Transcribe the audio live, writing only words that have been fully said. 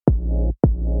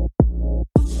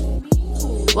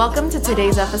Welcome to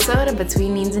today's episode of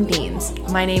Between Neens and Deans.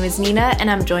 My name is Nina, and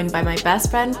I'm joined by my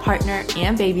best friend, partner,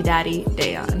 and baby daddy,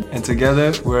 Dayon. And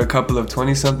together, we're a couple of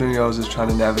 20-something-year-olds just trying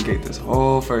to navigate this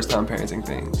whole first-time parenting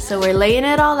thing. So we're laying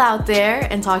it all out there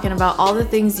and talking about all the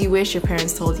things you wish your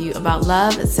parents told you about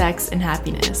love, sex, and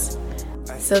happiness.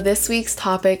 So this week's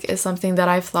topic is something that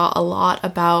I've thought a lot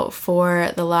about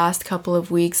for the last couple of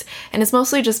weeks, and it's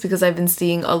mostly just because I've been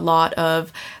seeing a lot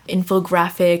of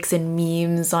infographics and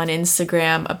memes on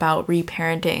Instagram about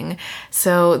reparenting.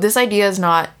 So this idea is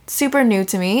not super new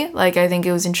to me. Like, I think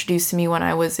it was introduced to me when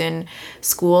I was in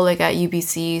school, like at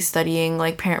UBC, studying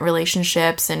like parent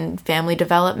relationships and family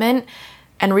development.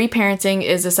 And reparenting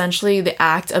is essentially the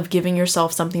act of giving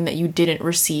yourself something that you didn't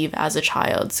receive as a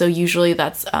child. So usually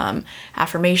that's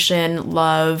affirmation,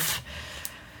 love,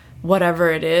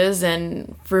 whatever it is.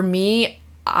 And for me,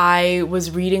 I was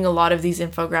reading a lot of these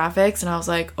infographics and I was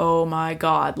like, oh my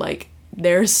God, like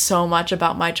there's so much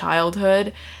about my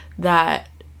childhood that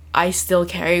I still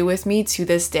carry with me to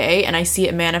this day. And I see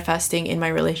it manifesting in my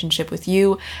relationship with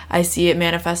you. I see it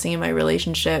manifesting in my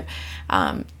relationship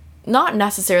not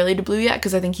necessarily to Blue yet,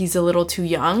 because I think he's a little too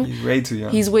young. He's way too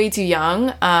young. He's way too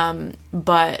young.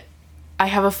 But I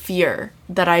have a fear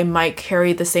that I might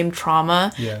carry the same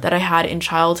trauma that I had in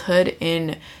childhood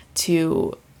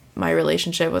into my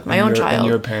relationship with my own child. And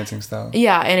your parenting style.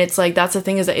 Yeah, and it's like, that's the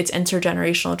thing, is that it's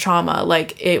intergenerational trauma.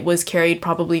 Like, it was carried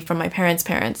probably from my parents'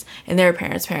 parents and their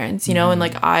parents' parents, you know? And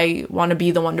like, I want to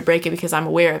be the one to break it because I'm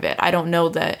aware of it. I don't know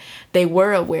that they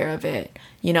were aware of it,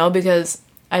 you know? Because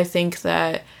I think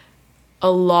that a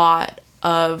lot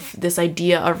of this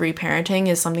idea of reparenting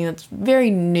is something that's very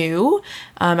new,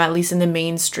 at least in the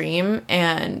mainstream.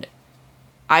 And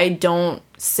I don't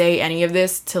say any of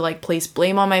this to like place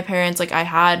blame on my parents. Like, I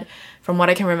had, from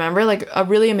what I can remember, like a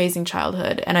really amazing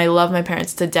childhood, and I love my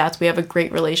parents to death. We have a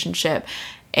great relationship,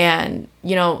 and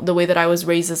you know, the way that I was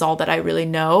raised is all that I really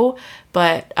know.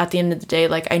 But at the end of the day,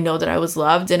 like, I know that I was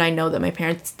loved, and I know that my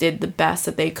parents did the best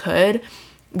that they could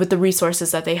with the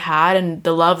resources that they had and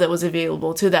the love that was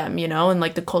available to them, you know, and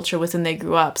like the culture within they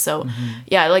grew up. So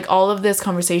yeah, like all of this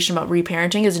conversation about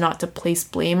reparenting is not to place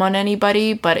blame on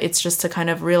anybody, but it's just to kind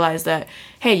of realize that,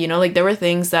 hey, you know, like there were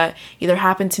things that either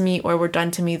happened to me or were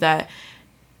done to me that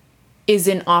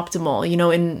isn't optimal, you know,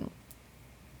 in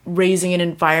raising an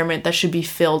environment that should be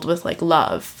filled with like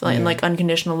love, like, and like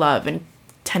unconditional love and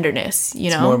tenderness, you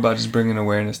know? It's more about just bringing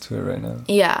awareness to it right now.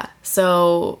 Yeah.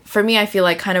 So for me, I feel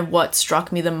like kind of what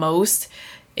struck me the most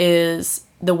is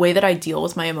the way that I deal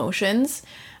with my emotions.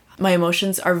 My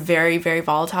emotions are very, very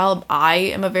volatile. I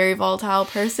am a very volatile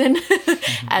person,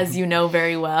 as you know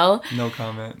very well. No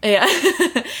comment. Yeah.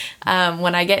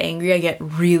 When I get angry, I get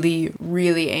really,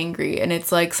 really angry. And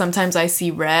it's like, sometimes I see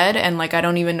red and like, I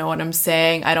don't even know what I'm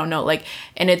saying. I don't know. Like,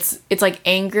 and it's like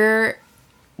anger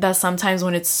that sometimes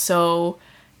when it's so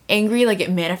angry, like it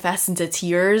manifests into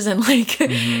tears and like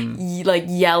like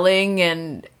yelling,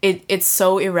 and it's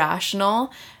so irrational.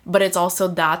 But it's also,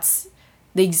 that's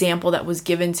the example that was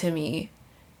given to me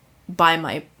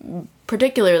by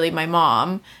particularly my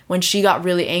mom, when she got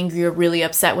really angry or really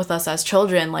upset with us as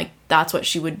children. Like, that's what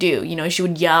she would do, you know? She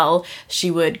would yell,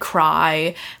 she would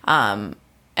cry, and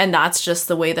that's just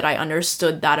the way that I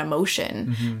understood that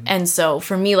emotion. And so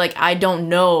for me, like, I don't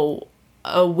know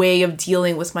a way of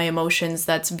dealing with my emotions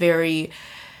that's very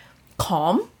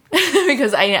calm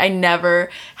because I never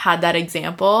had that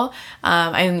example.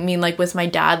 I mean, like with my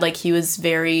dad, like he was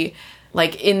very,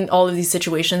 like in all of these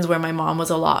situations where my mom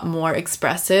was a lot more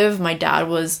expressive, my dad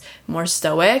was more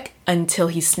stoic until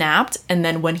he snapped. And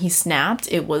then when he snapped,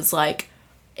 it was like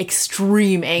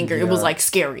extreme anger. It was like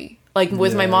scary. Like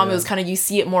with my mom, it was kind of, you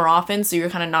see it more often, so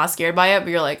you're kind of not scared by it, but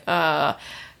you're like,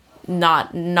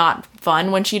 not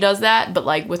fun when she does that. But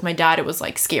like with my dad, it was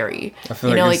like scary. I feel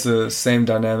like it's the same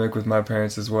dynamic with my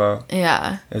parents as well.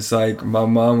 Yeah. It's like my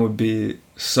mom would be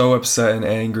so upset and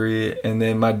angry, and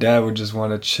then my dad would just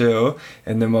want to chill,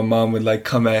 and then my mom would like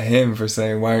come at him for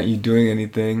saying, why aren't you doing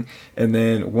anything? And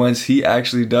then once he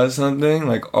actually does something,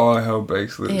 like all hell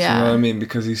breaks loose. You know what I mean?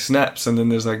 Because he snaps, and then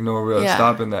there's like no real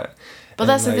stopping that. But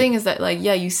that's the thing, is that like,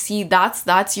 you see,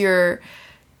 that's your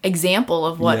example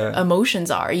of what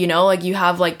emotions are, you know? Like, you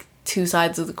have like two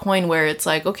sides of the coin, where it's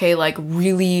like, okay, like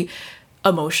really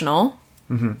emotional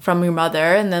from your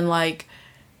mother, and then like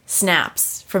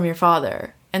snaps from your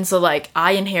father. And so like,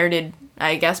 I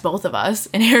guess both of us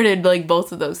inherited like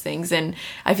both of those things. And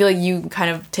I feel like you kind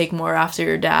of take more after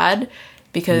your dad,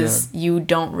 because you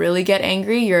don't really get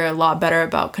angry. You're a lot better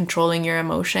about controlling your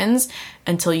emotions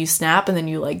until you snap, and then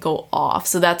you like go off.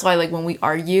 So that's why like when we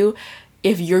argue,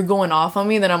 if you're going off on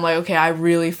me, then I'm like, okay, I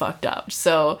really fucked up.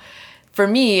 So for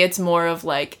me, it's more of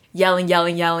like yelling,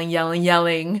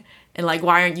 and like,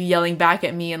 why aren't you yelling back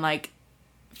at me? And like,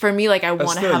 for me, like, I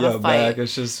want to have a fight. Back.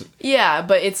 It's just, yeah,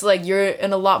 but it's like you're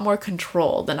in a lot more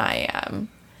control than I am.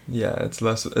 Yeah, it's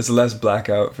less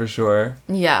blackout for sure.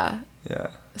 Yeah. Yeah.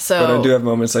 So, but I do have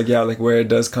moments like, yeah, like where it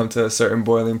does come to a certain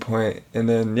boiling point, and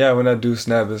then yeah, when I do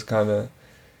snap, it's kind of,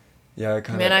 yeah,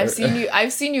 kind of. Man,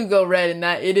 I've seen you go red, and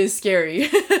that it is scary.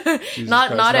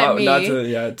 not at me.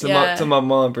 To my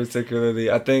mom particularly.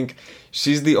 I think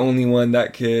she's the only one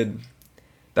that could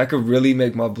really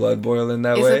make my blood boil in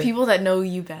that way. It's the people that know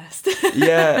you best.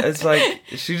 Yeah, it's like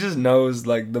she just knows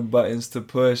like the buttons to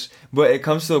push, but it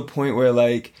comes to a point where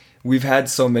like we've had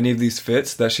so many of these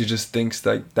fits that she just thinks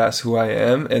like that's who I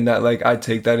am, and that like I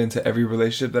take that into every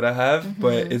relationship that I have. Mm-hmm.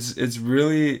 But it's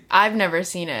really, I've never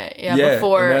seen it. Yeah,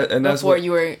 before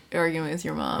you were arguing with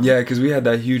your mom. Yeah, because we had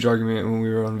that huge argument when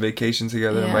we were on vacation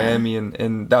together in Miami,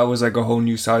 and that was like a whole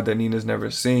new side that Nina's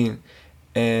never seen.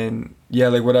 And yeah,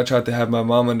 like what I tried to have my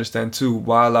mom understand too,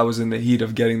 while I was in the heat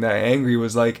of getting that angry,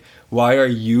 was like, why are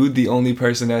you the only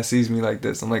person that sees me like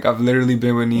this? I'm like, I've literally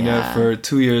been with Nina for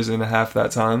 2 years and a half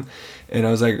that time, and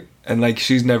I was like, and like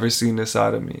she's never seen this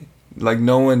side of me. Like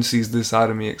no one sees this side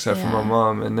of me except for my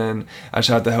mom. And then I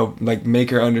tried to help like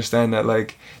make her understand that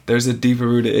like there's a deeper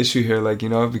rooted issue here, like, you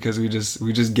know, because we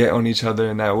just get on each other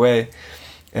in that way.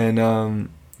 And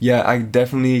yeah, I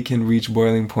definitely can reach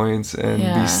boiling points and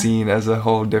be seen as a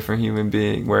whole different human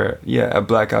being where, I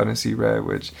black out and see red,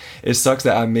 which it sucks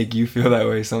that I make you feel that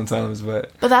way sometimes,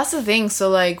 but that's the thing.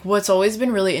 So, like, what's always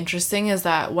been really interesting is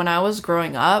that when I was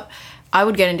growing up, I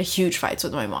would get into huge fights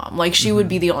with my mom. Like, she would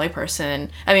be the only person,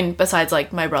 I mean, besides,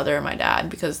 like, my brother and my dad,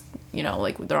 because, you know,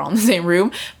 like, they're all in the same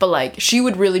room, but, like, she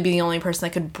would really be the only person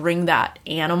that could bring that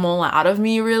animal out of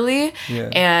me, really.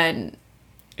 Yeah. And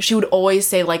she would always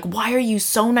say, like, why are you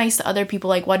so nice to other people?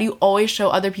 Like, why do you always show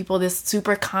other people this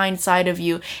super kind side of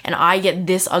you and I get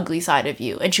this ugly side of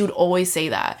you? And she would always say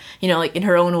that, you know, like, in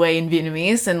her own way in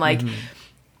Vietnamese. And, like,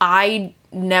 I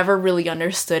never really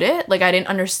understood it. Like, I didn't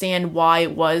understand why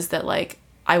it was that, like,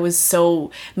 I was so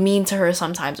mean to her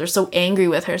sometimes or so angry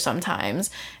with her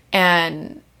sometimes.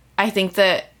 And I think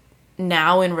that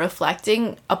now in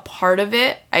reflecting, a part of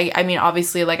it, I mean,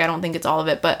 obviously, like, I don't think it's all of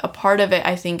it, but a part of it,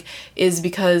 I think, is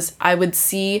because I would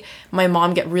see my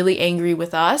mom get really angry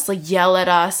with us, like, yell at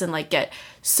us and, like, get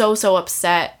so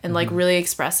upset and, like, really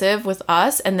expressive with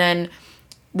us. And then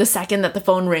the second that the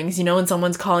phone rings, you know, and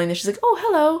someone's calling, and she's like, oh,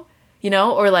 hello. You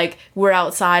know, or like we're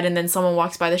outside and then someone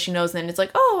walks by that she knows, and then it's like,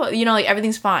 oh, you know, like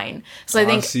everything's fine. So I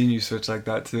think I've seen you switch like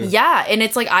that too. Yeah, and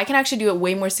it's like I can actually do it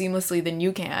way more seamlessly than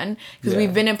you can, because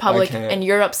we've been in public and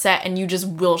you're upset and you just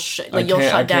will you'll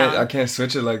shut down. I can't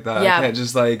switch it like that. Yeah. I can't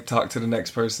just like talk to the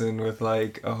next person with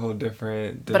like a whole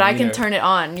different demeanor. But I can turn it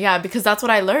on, because that's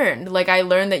what I learned. Like I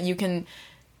learned that you can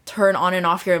turn on and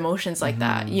off your emotions like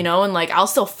that, you know, and like I'll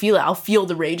still feel it. I'll feel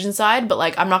the rage inside, but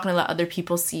like I'm not gonna let other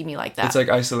people see me like that. It's like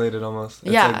isolated almost.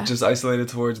 It's like just isolated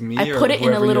towards me. I put it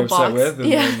in a little box.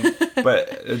 Then,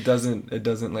 but it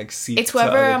doesn't like seep. It's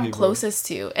whoever I'm closest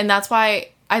to, and that's why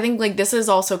I think like this is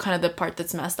also kind of the part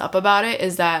that's messed up about it,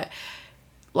 is that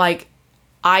like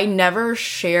I never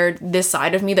shared this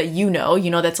side of me that you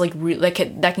know that's like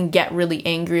that can get really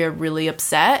angry or really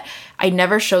upset. I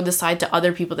never showed the side to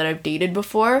other people that I've dated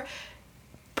before,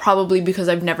 probably because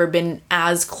I've never been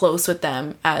as close with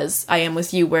them as I am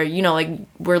with you, where, you know, like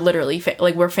we're literally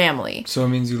like we're family. So it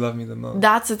means you love me the most.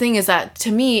 That's the thing, is that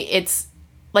to me it's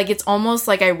like, it's almost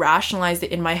like I rationalized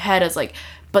it in my head as like,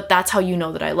 but that's how you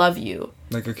know that I love you.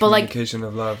 Like a communication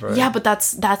of love, right? Yeah, but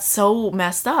that's so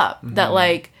messed up that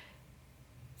like,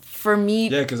 for me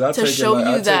to show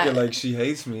you that, take it like she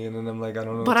hates me, and then I'm like, I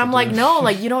don't know. But I'm like, no,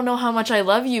 like you don't know how much I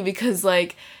love you, because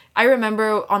like I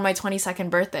remember on my 22nd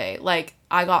birthday, like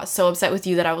I got so upset with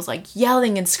you that I was like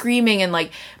yelling and screaming, and like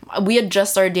we had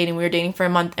just started dating. We were dating for a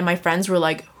month, and my friends were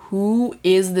like, who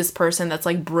is this person that's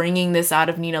like bringing this out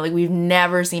of Nina? Like we've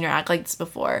never seen her act like this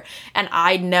before, and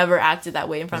I never acted that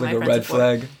way in front of my friends before. Like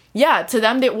a red flag. Yeah, to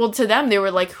them they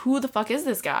were like, who the fuck is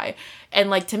this guy? And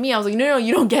like to me, I was like, no,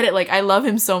 you don't get it. Like I love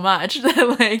him so much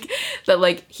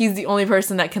that he's the only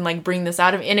person that can like bring this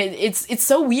out of me. And it's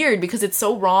so weird, because it's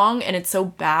so wrong and it's so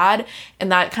bad,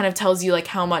 and that kind of tells you like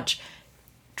how much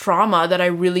trauma that I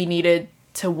really needed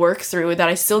to work through, that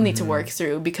I still need to work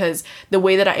through, because the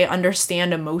way that I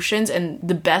understand emotions and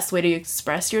the best way to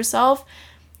express yourself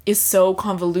is so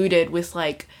convoluted with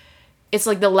like, it's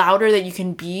like the louder that you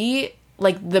can be,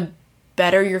 like the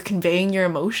better you're conveying your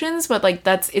emotions, but like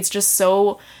it's just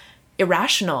so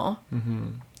irrational.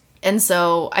 And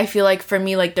so I feel like for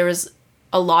me, like there was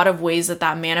a lot of ways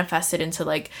that manifested into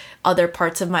like other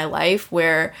parts of my life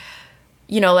where,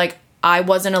 you know, like I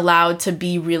wasn't allowed to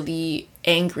be really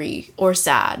angry or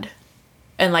sad.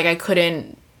 And like I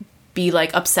couldn't be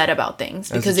like upset about things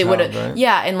because it would right?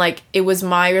 yeah, and like it was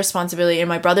my responsibility and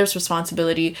my brother's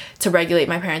responsibility to regulate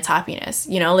my parents' happiness.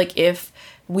 You know, like if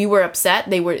we were upset,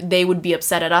 they would be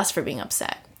upset at us for being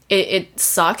upset. It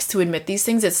sucks to admit these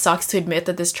things. It sucks to admit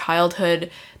that this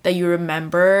childhood that you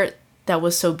remember that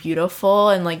was so beautiful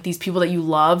and like these people that you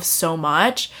love so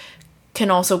much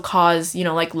can also cause, you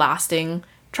know, like lasting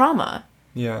trauma.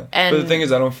 Yeah. And but the thing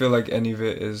is, I don't feel like any of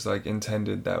it is like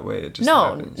intended that way. It just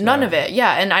no, happens. none of it.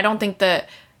 Yeah. And I don't think that,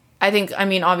 I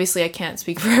mean, obviously I can't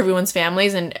speak for everyone's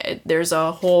families and there's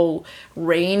a whole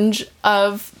range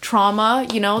of trauma,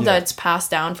 you know, that's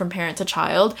passed down from parent to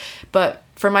child. But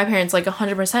for my parents, like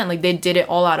 100%, like they did it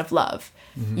all out of love,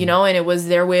 you know, and it was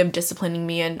their way of disciplining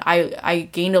me. And I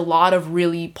gained a lot of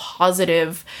really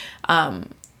positive,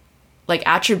 like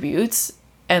attributes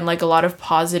and like a lot of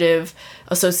positive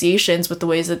associations with the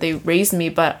ways that they raised me.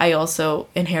 But I also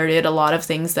inherited a lot of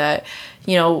things that,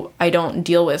 you know, I don't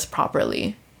deal with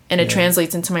properly. And it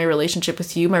translates into my relationship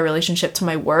with you, my relationship to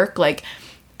my work. Like,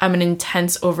 I'm an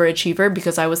intense overachiever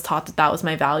because I was taught that that was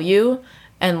my value.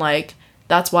 And, like,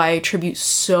 that's why I attribute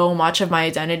so much of my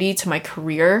identity to my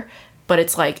career. But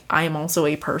it's like, I am also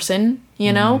a person,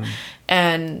 you know?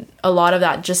 And a lot of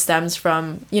that just stems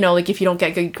from, you know, like, if you don't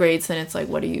get good grades, then it's like,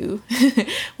 what are you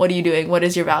doing? What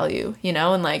is your value? You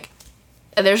know? And, like,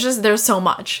 there's so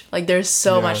much. Like, there's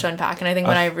so much to unpack. And I think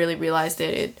when I really realized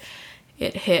it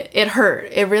hurt.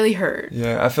 It really hurt.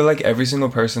 Yeah, I feel like every single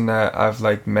person that I've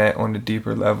like met on a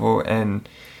deeper level and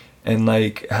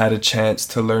like had a chance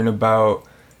to learn about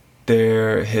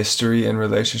their history and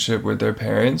relationship with their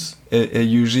parents, it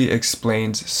usually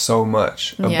explains so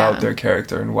much about their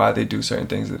character and why they do certain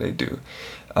things that they do.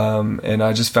 And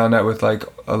I just found that with like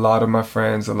a lot of my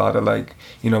friends, a lot of like,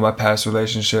 you know, my past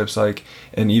relationships, like,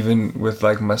 and even with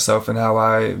like myself and how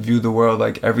I view the world,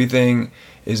 like everything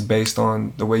is based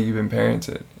on the way you've been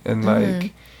parented. And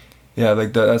like, yeah,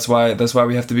 like that's why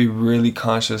we have to be really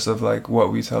conscious of like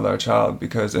what we tell our child,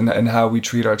 because and how we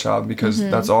treat our child, because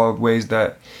that's all ways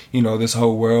that, you know, this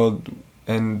whole world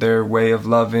and their way of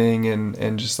loving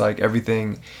and just like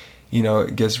everything, you know,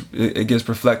 it gets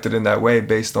reflected in that way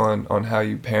based on how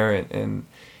you parent. And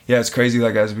yeah, it's crazy,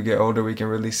 like as we get older we can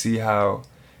really see how,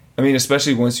 I mean,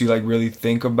 especially once you like really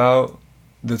think about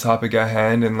the topic at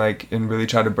hand and really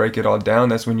try to break it all down,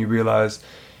 that's when you realize,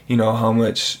 you know, how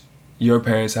much your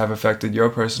parents have affected your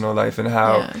personal life and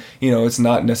how, you know, it's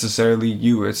not necessarily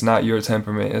you, it's not your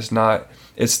temperament,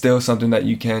 it's still something that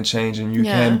you can change and you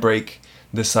can break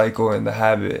the cycle and the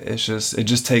habit. It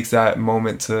just takes that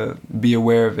moment to be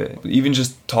aware of it. Even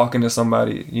just talking to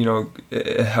somebody, you know,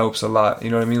 it helps a lot. You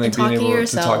know what I mean? Like being able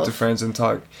to talk to friends and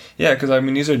talk. Yeah, because I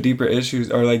mean, these are deeper issues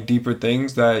or like deeper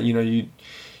things that, you know,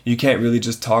 you can't really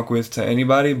just talk with to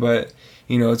anybody, but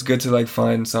you know, it's good to like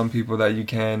find some people that you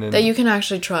can and that you can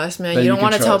actually trust, man. You don't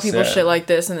want to tell people shit like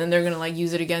this and then they're gonna like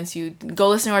use it against you. Go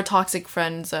listen to our Toxic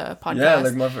Friends podcast. Yeah,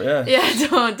 like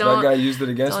don't that guy used it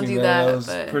against me, man. I was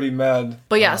pretty mad.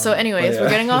 But yeah, so anyways, we're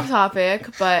getting off topic.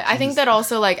 But I think that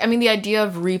also like, I mean, the idea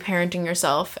of reparenting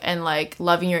yourself and like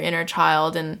loving your inner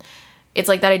child, and it's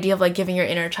like that idea of like giving your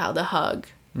inner child a hug,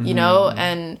 you know,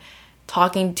 and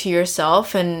talking to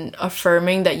yourself and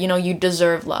affirming that, you know, you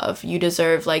deserve love, you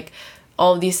deserve like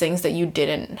all of these things that you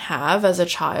didn't have as a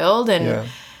child. And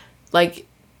like,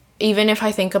 even if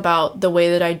I think about the way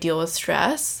that I deal with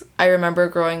stress, I remember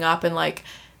growing up and like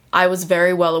I was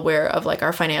very well aware of like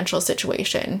our financial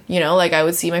situation, you know, like I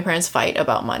would see my parents fight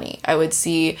about money. I would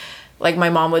see like my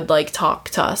mom would like talk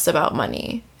to us about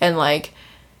money, and like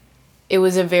it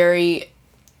was a very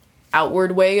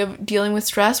outward way of dealing with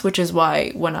stress, which is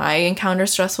why when I encounter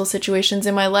stressful situations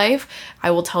in my life,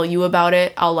 I will tell you about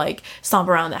it. I'll like stomp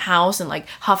around the house and like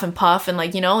huff and puff and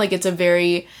like, you know, like it's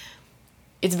very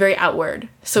outward.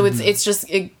 So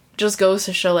it just goes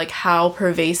to show like how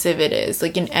pervasive it is,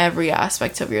 like in every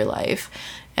aspect of your life.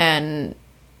 And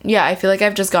yeah, I feel like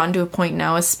I've just gotten to a point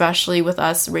now, especially with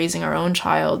us raising our own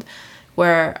child,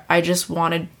 where I just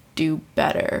want to do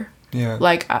better. Yeah.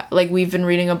 Like we've been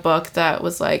reading a book that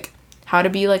was like how to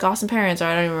be like awesome parents, or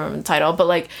I don't even remember the title, but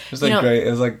like, it was like, you know, great.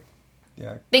 It was like,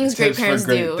 yeah, things great parents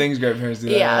do. Things great parents do.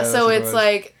 Yeah. So it's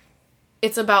like,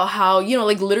 it's about how, you know,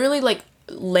 like literally like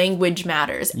language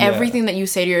matters. Yeah. Everything that you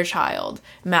say to your child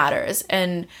matters.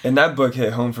 And that book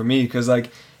hit home for me because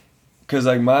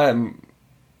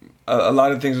a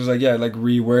lot of things was like, yeah, like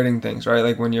rewording things, right?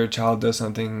 Like when your child does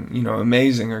something, you know,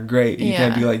 amazing or great, you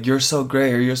can't be like, you're so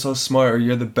great or you're so smart or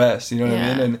you're the best, you know what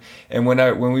I mean? And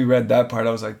when we read that part,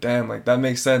 I was like, damn, like that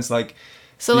makes sense. Like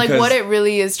So, like, Because- what it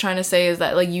really is trying to say is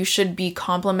that, like, you should be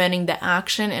complimenting the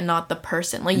action and not the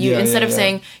person. Like, you, instead of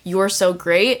saying, you're so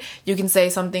great, you can say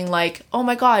something like, oh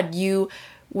my God, you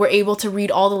were able to read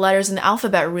all the letters in the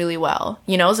alphabet really well.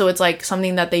 You know? So it's, like,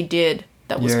 something that they did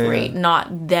that was great,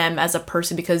 not them as a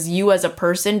person. Because you as a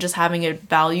person, just having a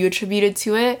value attributed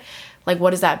to it, like, what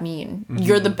does that mean? Mm-hmm.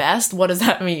 You're the best? What does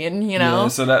that mean? You know? Yeah,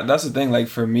 so that's the thing. Like,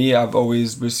 for me, I've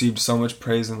always received so much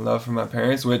praise and love from my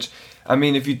parents, which, I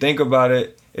mean, if you think about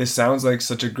it, it sounds like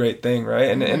such a great thing, right?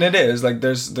 And and it is. Like,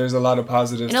 there's a lot of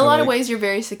positives. In a lot of ways, you're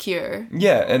very secure.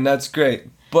 Yeah, and that's great.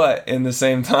 But in the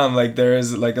same time, like, there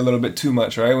is, like, a little bit too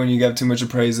much, right? When you get too much of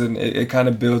praise, and it kind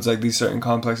of builds, like, these certain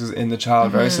complexes in the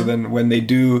child, right? So then when they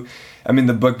do, I mean,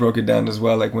 the book broke it down as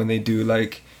well, like, when they do,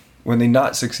 like, when they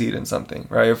not succeed in something,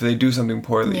 right? If they do something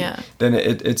poorly, then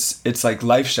it's like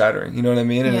life-shattering, you know what I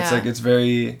mean? And it's, like, it's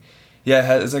very...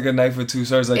 Yeah, it's like a knife with two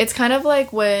swords. Like, it's kind of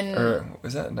like when... Or,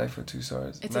 is that a knife with two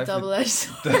swords? It's a double-edged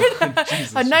sword.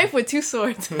 A knife with two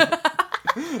swords.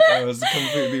 That was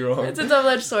completely wrong. It's a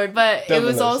double-edged sword, but it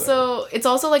was also... It's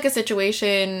also like a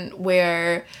situation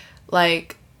where,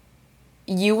 like,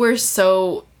 you were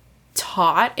so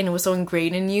taught and it was so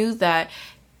ingrained in you that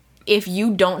if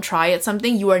you don't try at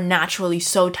something, you are naturally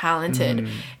so talented.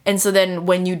 And so then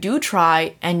when you do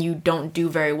try and you don't do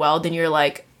very well, then you're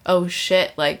like, oh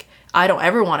shit, like, I don't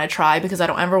ever want to try because I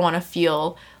don't ever want to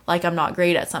feel like I'm not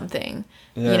great at something,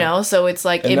 you know? So it's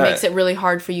like, and it makes it really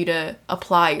hard for you to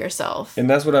apply yourself. And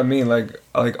that's what I mean. Like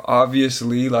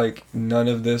obviously, like, none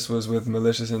of this was with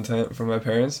malicious intent from my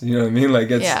parents. You know what I mean?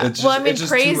 Like, it's just, well, I mean,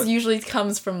 praise usually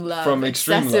comes from love. From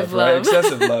extreme love, right?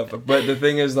 Excessive love. But the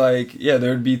thing is, like, yeah, there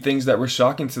would be things that were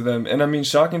shocking to them. And I mean,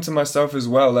 shocking to myself as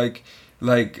well. Like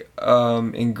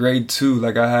in grade 2,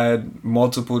 like, I had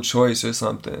multiple choice or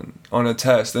something on a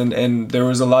test, and there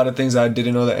was a lot of things I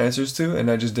didn't know the answers to, and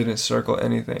I just didn't circle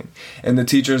anything. And the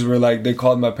teachers were like, they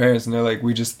called my parents and they're like,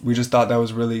 we just thought that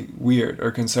was really weird or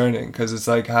concerning, because it's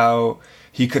like how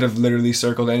he could have literally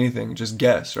circled anything, just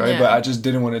guess, right? But I just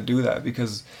didn't want to do that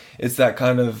because it's that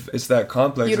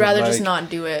complex. You'd rather, like, just not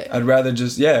do it. I'd rather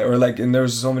just, or like, and there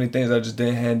was so many things I just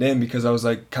didn't hand in because I was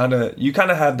like, you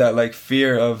kind of have that, like,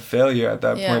 fear of failure at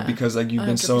that point, because, like, you've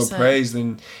been 100%. So praised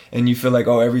and you feel like,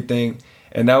 oh, everything.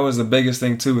 And that was the biggest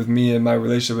thing too with me and my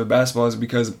relationship with basketball, is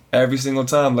because every single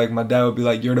time, like, my dad would be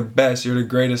like, you're the best, you're the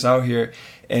greatest out here.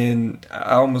 And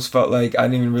I almost felt like I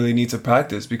didn't even really need to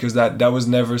practice, because that was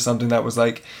never something that was,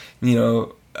 like, you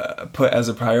know, put as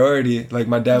a priority. Like,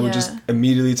 my dad would just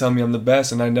immediately tell me I'm the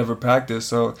best, and I never practiced.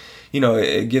 So, you know,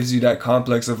 it gives you that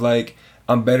complex of, like,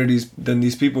 I'm better than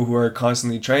these people who are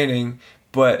constantly training,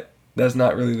 but that's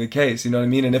not really the case, you know what I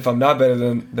mean? And if I'm not better,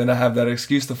 then I have that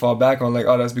excuse to fall back on, like,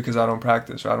 oh, that's because I don't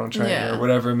practice or I don't train or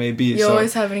whatever it may be. You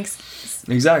always have an excuse.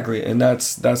 Exactly. And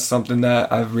that's something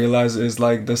that I've realized is,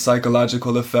 like, the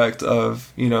psychological effect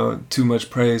of, you know, too much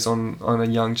praise on a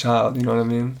young child, you know what I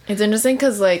mean? It's interesting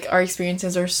because, like, our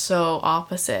experiences are so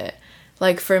opposite.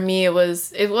 Like, for me, it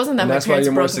wasn't that my parents broke me. That's why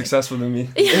you're more successful than me.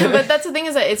 Yeah, but that's the thing,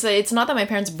 is that it's not that my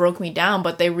parents broke me down,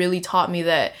 but they really taught me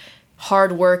that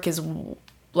hard work is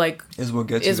what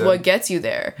gets you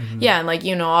there. Mm-hmm. Yeah, and, like,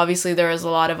 you know, obviously there is a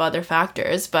lot of other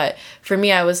factors, but for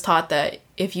me, I was taught that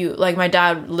if you, like, my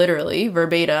dad literally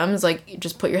verbatim is like,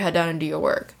 just put your head down and do your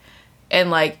work. And,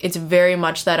 like, it's very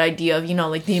much that idea of, you know,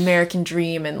 like, the American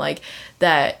dream, and, like,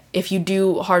 that if you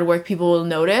do hard work, people will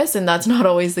notice, and that's not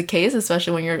always the case,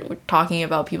 especially when you're talking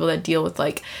about people that deal with,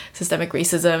 like, systemic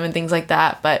racism and things like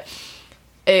that. But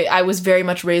I was very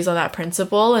much raised on that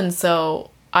principle, and so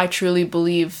I truly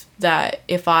believe that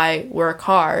if I work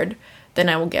hard, then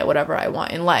I will get whatever I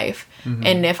want in life. Mm-hmm.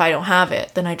 And if I don't have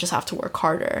it, then I just have to work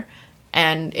harder.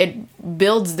 And it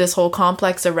builds this whole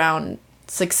complex around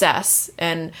success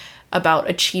and about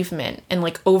achievement and,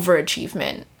 like,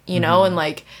 overachievement, you know? And,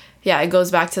 like, yeah, it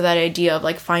goes back to that idea of,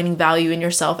 like, finding value in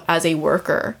yourself as a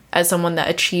worker, as someone that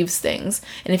achieves things.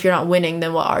 And if you're not winning,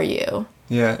 then what are you?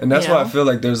 Yeah, and that's why I feel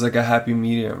like there's, like, a happy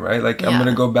medium, right? Like, I'm going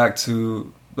to go back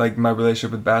to, like, my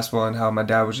relationship with basketball and how my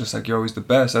dad was just like, you're always the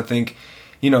best. I think,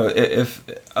 you know, if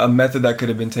a method that could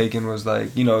have been taken was,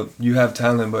 like, you know, you have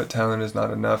talent, but talent is not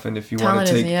enough. And if you want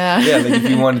to take, like, if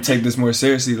you want to take this more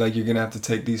seriously, like, you're going to have to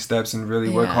take these steps and really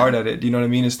work hard at it. Do you know what I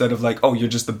mean? Instead of, like, oh, you're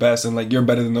just the best and, like, you're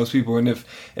better than those people. And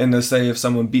let's say if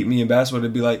someone beat me in basketball,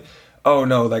 it'd be like, oh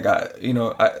no, like, I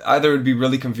either it'd be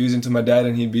really confusing to my dad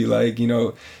and he'd be like, you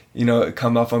know,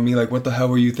 come off on me like, what the hell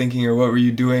were you thinking, or what were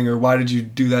you doing, or why did you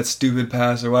do that stupid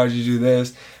pass, or why did you do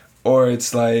this? or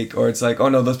it's like, oh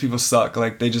no, those people suck,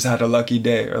 like they just had a lucky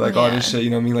day, or like all this shit, you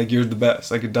know what I mean, like you're the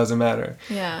best, like it doesn't matter.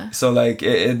 Yeah. So like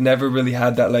it never really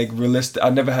had that like realistic,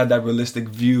 I never had that realistic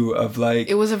view of like,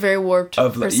 it was a very warped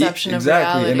perception of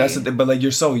reality. And that's but like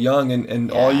you're so young,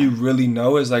 and all you really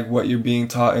know is like what you're being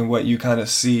taught and what you kind of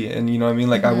see, and you know what I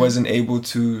mean, like I wasn't able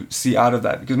to see out of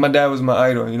that because my dad was my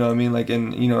idol, you know what I mean, like,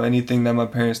 and you know anything that my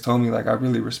parents told me, like I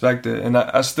really respect it, and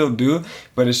I still do,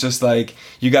 but it's just like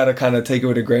you gotta kind of take it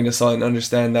with a grain of salt and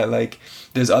understand that like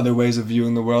there's other ways of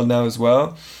viewing the world now as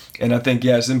well. And I think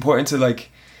it's important to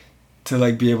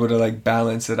be able to like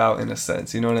balance it out in a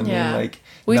sense, you know what I mean, like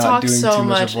we not talk doing so too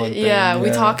much of one thing. we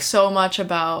talk so much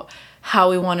about how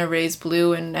we want to raise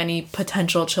Blue and any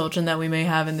potential children that we may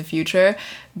have in the future,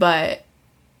 but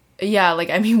like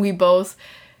I mean we both,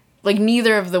 like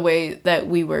neither of the way that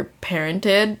we were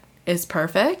parented is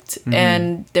perfect,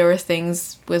 and there were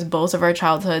things with both of our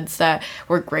childhoods that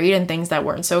were great and things that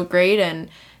weren't so great, and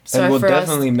so and we'll for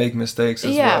definitely us, make mistakes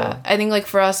as well. I think like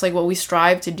for us, like what we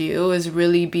strive to do is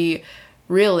really be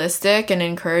realistic and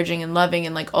encouraging and loving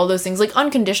and like all those things, like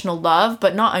unconditional love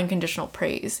but not unconditional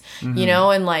praise, you know.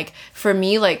 And like for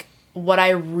me, like what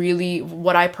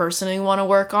I personally want to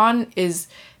work on is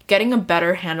getting a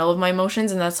better handle of my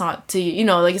emotions, and that's not to, you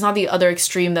know, like it's not the other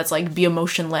extreme that's like be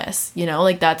emotionless, you know,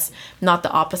 like that's not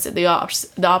the opposite. The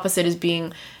opposite is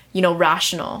being, you know,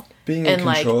 rational, being in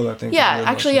control, I think.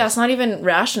 Actually it's not even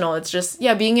rational, it's just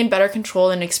being in better control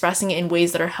and expressing it in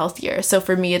ways that are healthier. So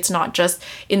for me, it's not just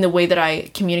in the way that I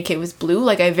communicate with Blue,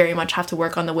 like I very much have to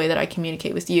work on the way that I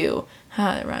communicate with you.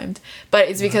 It rhymed. But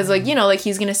it's because like, you know, like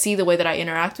he's gonna see the way that I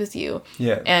interact with you,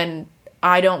 and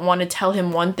I don't want to tell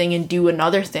him one thing and do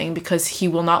another thing, because he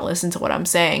will not listen to what I'm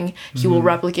saying. He will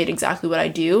replicate exactly what I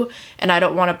do. And I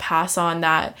don't want to pass on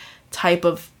that type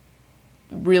of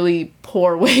really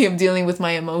poor way of dealing with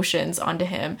my emotions onto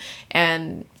him.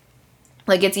 And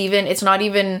like, it's not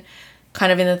even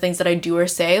kind of in the things that I do or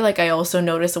say. Like I also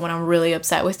notice that when I'm really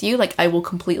upset with you, like I will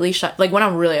completely when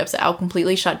I'm really upset, I'll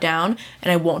completely shut down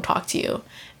and I won't talk to you.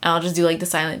 And I'll just do like the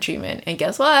silent treatment. And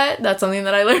guess what? That's something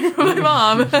that I learned from my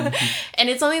mom. And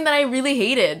it's something that I really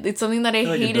hated. It's something that I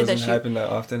feel like hated. It doesn't happen that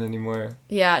often anymore.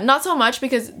 Yeah, not so much,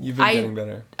 because you've been getting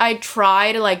better. I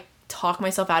try to like talk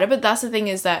myself out of it. But that's the thing,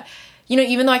 is that, you know,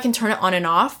 even though I can turn it on and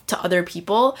off to other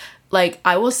people, like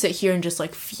I will sit here and just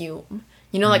like fume.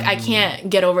 You know, like I can't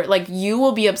get over it. Like you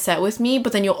will be upset with me,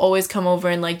 but then you'll always come over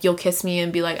and like you'll kiss me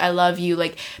and be like, I love you.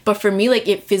 Like, but for me, like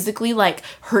it physically like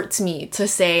hurts me to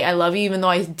say I love you, even though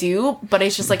I do. But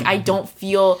it's just like I don't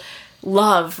feel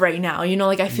love right now. You know,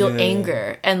 like I feel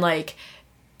anger, and like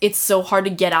it's so hard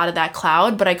to get out of that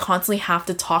cloud, but I constantly have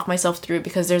to talk myself through it,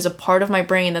 because there's a part of my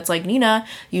brain that's like, Nina,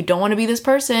 you don't want to be this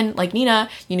person. Like, Nina,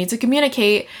 you need to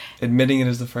communicate. Admitting it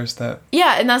is the first step.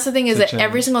 Yeah, and that's the thing, is that change.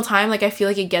 Every single time, like, I feel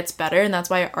like it gets better, and that's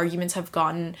why our arguments have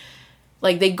gotten,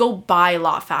 like, they go by a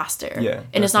lot faster. Yeah.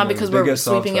 And it's not because we're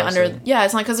sweeping it under... faster. Yeah,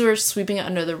 it's not because we're sweeping it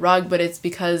under the rug, but it's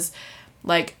because,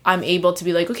 like, I'm able to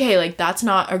be like, okay, like, that's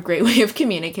not a great way of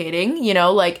communicating, you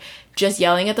know? Like, just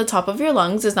yelling at the top of your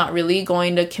lungs is not really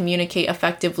going to communicate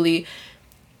effectively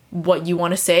what you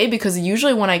want to say, because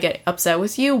usually when I get upset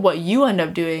with you, what you end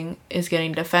up doing is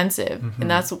getting defensive.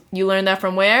 And that's, you learned that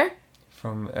from where?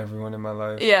 From everyone in my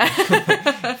life. Yeah.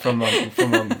 from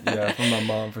my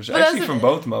mom, for sure. Actually, from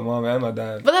both my mom and my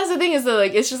dad. But that's the thing, is that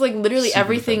like it's just like literally Super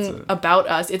everything defensive. about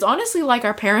us. It's honestly like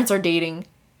our parents are dating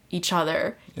each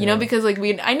other, you know, because like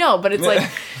I know, but it's like,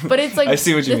 I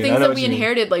see what you the mean. things that we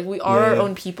inherited, like we are our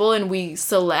own people and we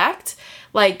select.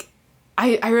 Like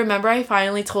I remember I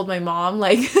finally told my mom,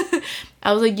 like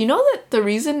I was like, you know that the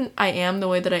reason I am the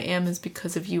way that I am is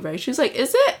because of you, right? She was like,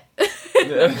 is it?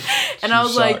 And I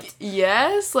was shocked. Like,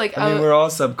 yes. Like, I mean, we're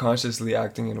all subconsciously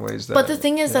acting in ways that... But the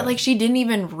thing is that, like, she didn't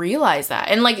even realize that.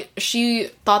 And, like, she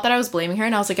thought that I was blaming her.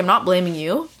 And I was like, I'm not blaming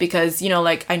you. Because, you know,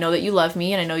 like, I know that you love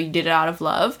me. And I know you did it out of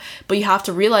love. But you have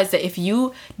to realize that if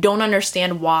you don't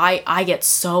understand why I get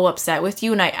so upset with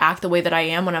you and I act the way that I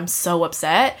am when I'm so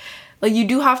upset... Like, you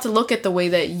do have to look at the way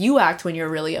that you act when you're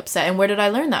really upset. And where did I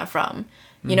learn that from?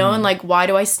 You know? And, like, why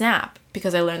do I snap?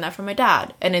 Because I learned that from my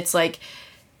dad. And it's, like,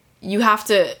 you have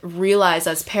to realize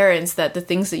as parents that the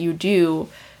things that you do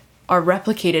are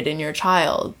replicated in your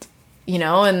child. You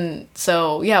know? And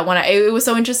so, yeah, it was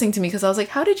so interesting to me, because I was like,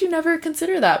 how did you never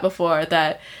consider that before?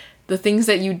 That the things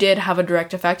that you did have a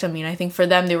direct effect on me. And I think for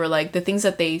them, they were, like, the things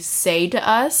that they say to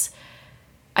us,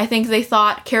 I think they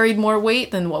thought carried more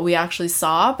weight than what we actually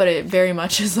saw, but it very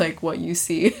much is like what you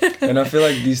see. And I feel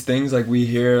like these things, like we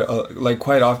hear like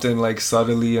quite often, like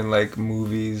subtly in like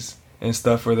movies and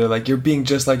stuff where they're like, you're being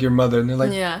just like your mother, and they're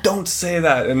like, don't say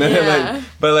that. And then like,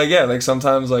 but like, yeah, like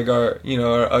sometimes like our, you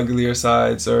know, our uglier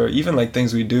sides, or even like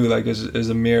things we do, like is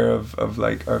a mirror of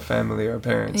like our family, our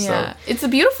parents. Yeah, so. It's the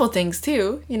beautiful things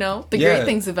too, you know, the great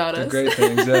things about us. The great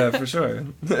things, yeah, for sure.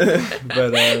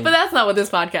 But that's not what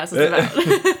this podcast is about.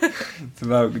 It's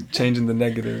about changing the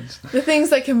negatives. The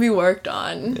things that can be worked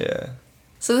on. Yeah.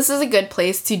 So this is a good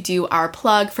place to do our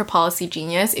plug for Policy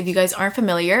Genius. If you guys aren't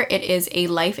familiar, it is a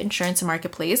life insurance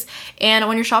marketplace. And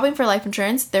when you're shopping for life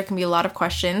insurance, there can be a lot of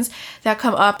questions that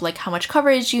come up, like how much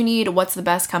coverage you need, what's the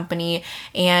best company,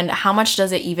 and how much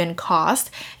does it even cost.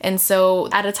 And so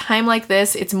at a time like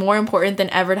this, it's more important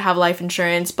than ever to have life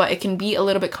insurance, but it can be a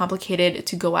little bit complicated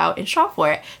to go out and shop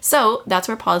for it. So that's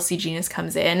where Policy Genius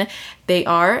comes in. They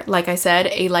are, like I said,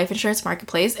 a life insurance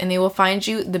marketplace, and they will find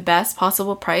you the best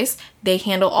possible price. They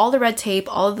handle all the red tape,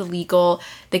 all of the legal.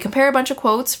 They compare a bunch of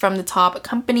quotes from the top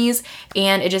companies,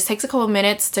 and it just takes a couple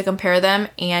minutes to compare them,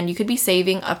 and you could be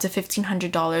saving up to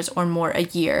 $1,500 or more a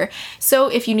year. So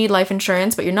if you need life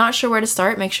insurance, but you're not sure where to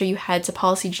start, make sure you head to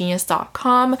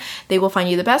policygenius.com. They will find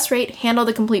you the best rate, handle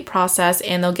the complete process,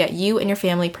 and they'll get you and your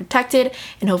family protected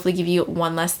and hopefully give you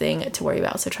one less thing to worry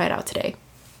about. So try it out today.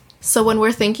 So when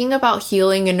we're thinking about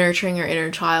healing and nurturing your inner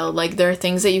child, like there are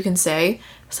things that you can say.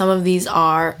 Some of these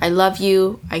are, I love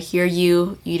you, I hear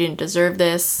you, you didn't deserve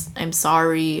this, I'm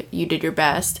sorry, you did your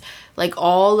best. Like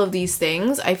all of these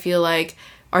things, I feel like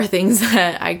are things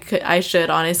that I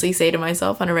should honestly say to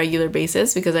myself on a regular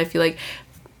basis, because I feel like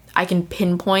I can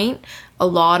pinpoint a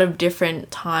lot of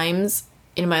different times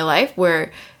in my life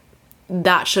where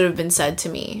that should have been said to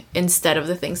me instead of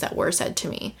the things that were said to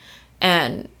me.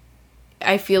 And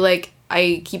I feel like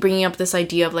I keep bringing up this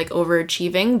idea of like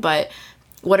overachieving, but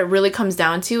what it really comes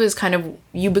down to is kind of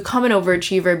you become an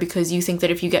overachiever because you think that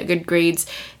if you get good grades,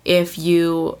 if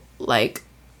you like,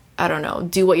 I don't know,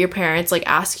 do what your parents like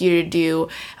ask you to do,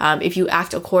 if you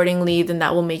act accordingly, then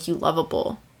that will make you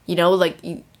lovable. You know, like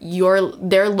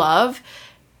their love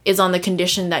is on the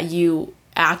condition that you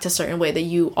act a certain way, that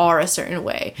you are a certain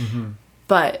way. Mm-hmm.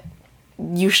 But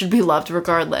you should be loved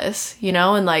regardless, you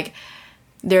know? And like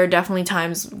there are definitely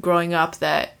times growing up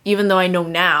that even though I know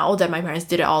now that my parents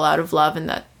did it all out of love and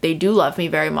that they do love me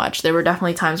very much, there were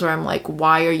definitely times where I'm like,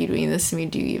 why are you doing this to me?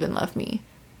 Do you even love me?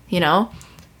 You know?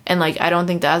 And like I don't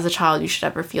think that as a child you should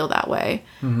ever feel that way.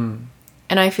 Mm-hmm.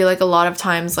 And I feel like a lot of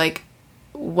times like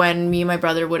when me and my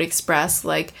brother would express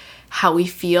like how we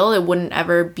feel, it wouldn't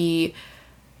ever be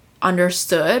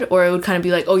understood, or it would kind of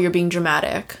be like, oh, you're being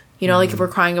dramatic. You know, mm-hmm. like if we're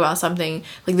crying about something,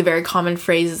 like the very common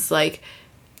phrase is like,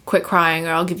 quit crying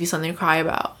or I'll give you something to cry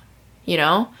about, you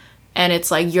know? And it's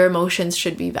like your emotions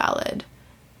should be valid.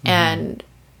 Mm-hmm. And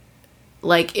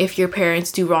like if your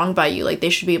parents do wrong by you, like they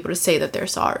should be able to say that they're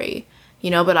sorry, you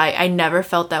know? But I never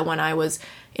felt that when I was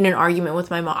in an argument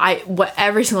with my mom.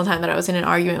 Every single time that I was in an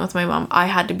argument with my mom, I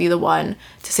had to be the one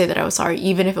to say that I was sorry,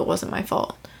 even if it wasn't my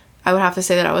fault. I would have to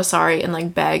say that I was sorry and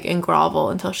like beg and grovel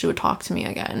until she would talk to me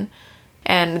again.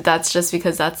 And that's just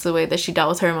because that's the way that she dealt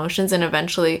with her emotions. And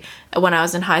eventually, when I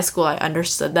was in high school, I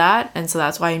understood that. And so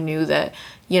that's why I knew that,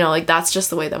 you know, like that's just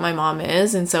the way that my mom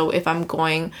is. And so if I'm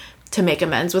going to make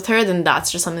amends with her, then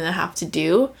that's just something that I have to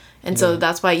do. And so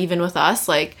that's why even with us,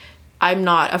 like, I'm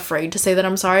not afraid to say that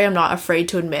I'm sorry. I'm not afraid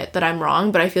to admit that I'm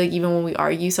wrong. But I feel like even when we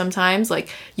argue sometimes, like,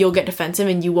 you'll get defensive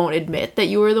and you won't admit that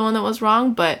you were the one that was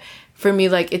wrong. But for me,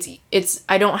 like, it's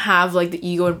I don't have, like, the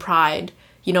ego and pride,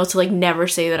 you know, to like never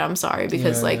say that I'm sorry,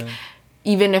 because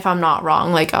even if I'm not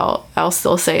wrong, like I'll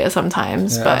still say it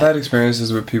sometimes. Yeah, but I've had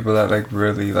experiences with people that like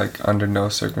really like under no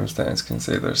circumstance can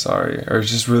say they're sorry, or it's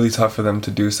just really tough for them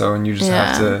to do so, and you just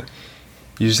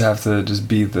have to just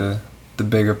be the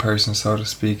bigger person, so to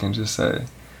speak, and just say,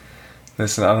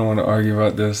 listen, I don't want to argue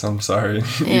about this, I'm sorry.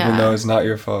 Even though it's not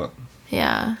your fault.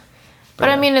 Yeah. But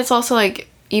I mean, it's also like,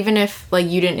 even if like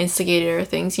you didn't instigate it or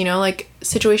things, you know, like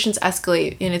situations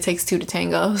escalate and it takes two to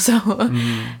tango. So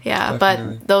yeah,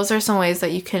 definitely. But those are some ways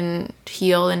that you can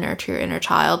heal and nurture your inner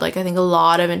child. Like I think a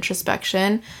lot of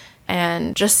introspection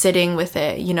and just sitting with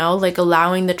it, you know, like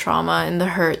allowing the trauma and the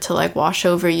hurt to like wash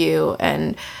over you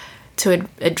and to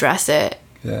address it.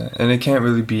 Yeah, and it can't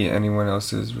really be anyone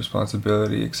else's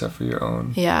responsibility except for your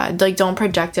own. Yeah, like don't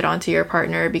project it onto your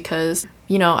partner, because,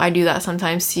 you know, I do that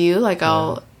sometimes to you. Like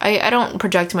I don't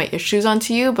project my issues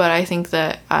onto you, but I think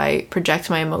that I project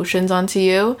my emotions onto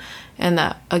you. And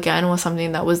that, again, was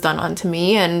something that was done onto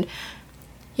me. And,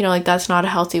 you know, like that's not a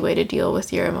healthy way to deal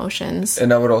with your emotions.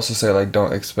 And I would also say, like,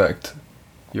 don't expect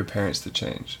your parents to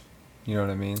change. You know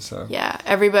what I mean? So yeah,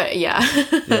 everybody, yeah,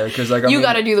 because like you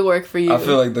got to do the work for you. I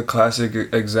feel like the classic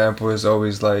example is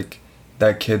always like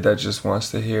that kid that just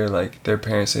wants to hear like their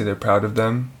parents say they're proud of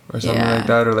them or something Yeah. like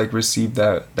that, or like receive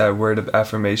that word of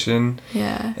affirmation.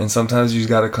 Yeah. And sometimes you just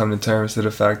got to come to terms to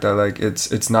the fact that like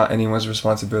it's not anyone's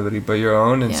responsibility but your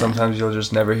own, and Yeah. sometimes you'll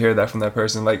just never hear that from that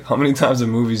person. Like, how many times in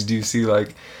movies do you see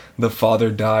like the father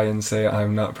die and say,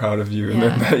 I'm not proud of you, and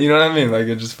Yeah. then, you know what I mean, like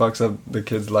it just fucks up the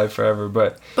kid's life forever.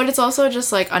 But it's also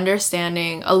just like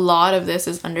understanding, a lot of this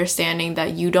is understanding that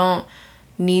you don't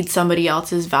need somebody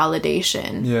else's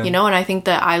validation. Yeah. You know, and I think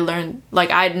that I learned,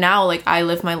 like, I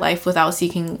live my life without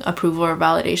seeking approval or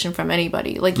validation from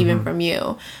anybody, like even from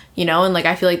you, you know, and like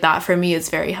I feel like that for me is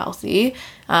very healthy,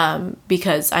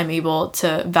 because I'm able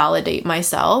to validate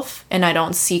myself and I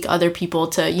don't seek other people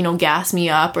to, you know, gas me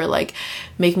up or like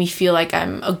make me feel like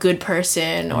I'm a good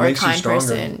person or a makes you kind stronger,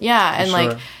 person. Yeah. for And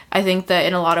like sure. I think that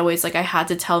in a lot of ways, like I had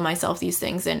to tell myself these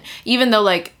things, and even though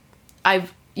like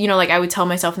I've, you know, like I would tell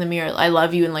myself in the mirror, I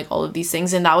love you, and like all of these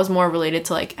things, and that was more related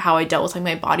to like how I dealt with like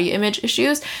my body image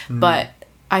issues. But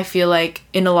I feel like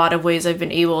in a lot of ways I've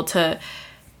been able to,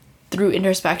 through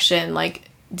introspection, like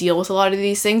deal with a lot of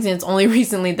these things, and it's only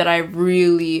recently that I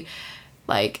really,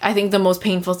 like, I think the most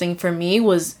painful thing for me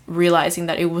was realizing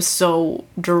that it was so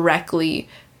directly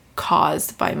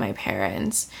caused by my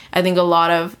parents. I think a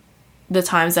lot of the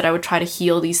times that I would try to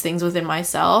heal these things within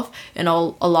myself, and a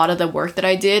lot of the work that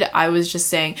I did, I was just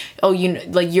saying, oh, you know,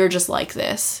 like you're just like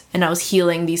this, and I was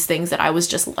healing these things that I was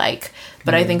just like.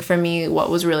 But I think for me, what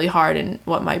was really hard, and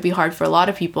what might be hard for a lot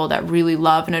of people that really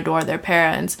love and adore their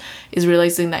parents, is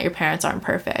realizing that your parents aren't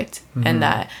perfect, and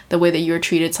that the way that you were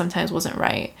treated sometimes wasn't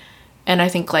right. And I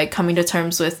think like coming to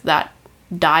terms with that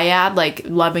dyad, like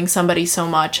loving somebody so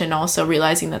much and also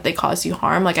realizing that they caused you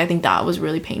harm, like I think that was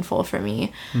really painful for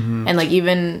me. And like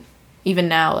even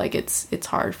now, like it's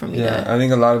hard for me yeah, to, I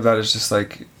think a lot of that is just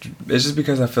like, it's just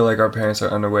because I feel like our parents are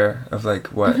unaware of like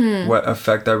what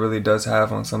effect that really does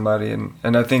have on somebody.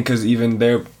 And I think because even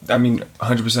they're, I mean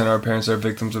 100% our parents are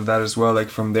victims of that as well, like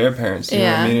from their parents, you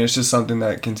know what I mean? It's just something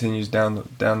that continues down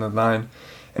the line.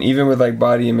 And even with like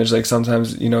body image, like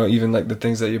sometimes, you know, even like the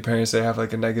things that your parents say have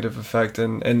like a negative effect,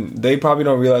 and they probably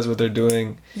don't realize what they're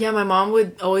doing. yeah, my mom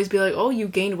would always be like, oh, you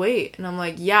gained weight, and I'm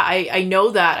like, yeah, I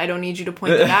know that, I don't need you to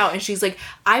point it out. And she's like,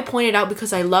 I point it out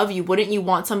because I love you. Wouldn't you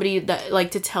want somebody that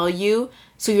like to tell you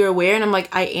so you're aware? And I'm like,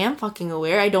 I am fucking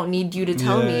aware, I don't need you to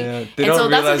tell me. Yeah. They don't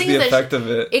realize the effect of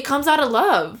it. It comes out of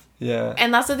love. Yeah.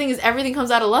 And that's the thing, is everything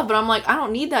comes out of love, but I'm like, I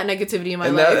don't need that negativity in my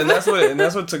life. And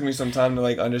that's what took me some time to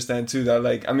like understand too, that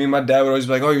like, I mean, my dad would always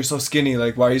be like, oh, you're so skinny,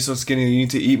 like why are you so skinny, you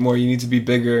need to eat more, you need to be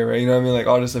bigger, right? You know what I mean, like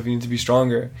all this stuff, you need to be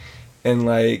stronger. And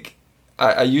like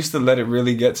I used to let it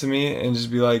really get to me and just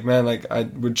be like, man, like I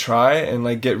would try and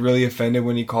like get really offended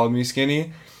when he called me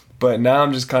skinny. But now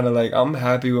I'm just kind of like, I'm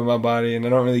happy with my body and I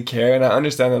don't really care. And I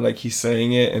understand that like he's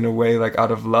saying it in a way like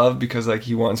out of love, because like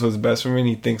he wants what's best for me, and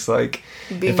he thinks like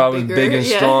Being if I was bigger, big and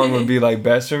yeah. strong would be like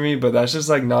best for me. But that's just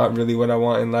like not really what I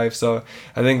want in life. So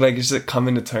I think like it's just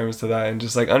coming to terms to that, and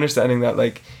just like understanding that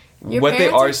like Your what they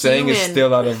parents are saying is human.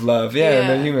 still out of love. Yeah, and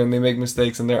they're Yeah. human. They make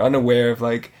mistakes and they're unaware of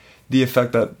like the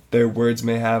effect that their words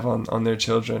may have on their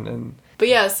children. And But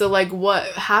yeah, so like what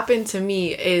happened to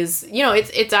me is, you know,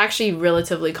 it's actually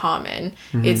relatively common.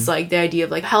 It's like the idea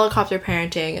of like helicopter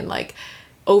parenting and like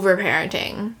over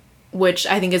parenting, which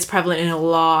I think is prevalent in a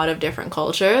lot of different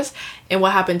cultures. And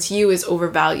what happened to you is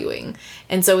overvaluing.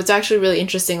 And so it's actually really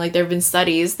interesting. Like there have been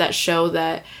studies that show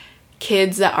that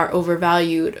kids that are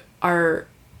overvalued are,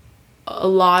 a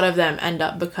lot of them end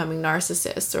up becoming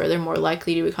narcissists, or they're more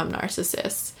likely to become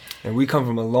narcissists. And we come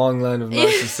from a long line of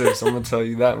narcissists, I'm gonna tell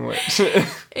you that much.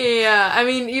 Yeah, I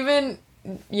mean, even,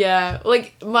 yeah,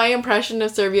 like, my impression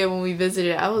of Serbia when we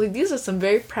visited, I was like, these are some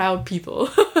very proud people.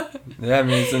 Yeah, I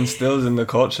mean, it's instilled in the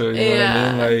culture, you know what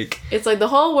I mean? Like, it's like the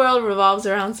whole world revolves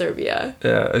around Serbia.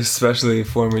 yeah, especially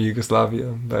former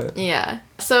Yugoslavia, but... Yeah.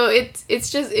 So it's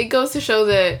just, it goes to show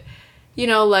that, you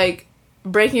know, like,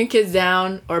 breaking your kids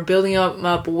down or building them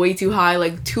up way too high,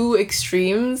 like, two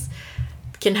extremes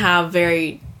can have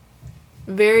very,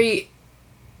 very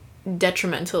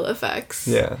detrimental effects.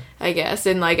 Yeah. I guess.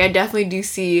 And like I definitely do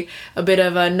see a bit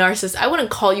of a narcissist. I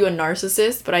wouldn't call you a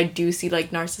narcissist, but I do see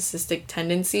like narcissistic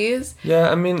tendencies.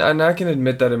 Yeah, I mean, and I can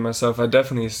admit that in myself. I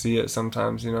definitely see it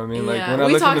sometimes, you know what I mean? Like Yeah, when I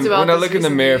we look talked about when I this look in the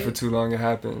mirror recently. for too long, it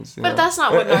happens. You But know? that's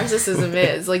not what narcissism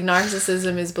is. Like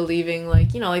narcissism is believing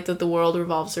like, you know, like that the world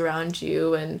revolves around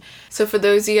you. And so for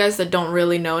those of you guys that don't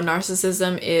really know,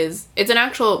 narcissism it's an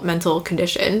actual mental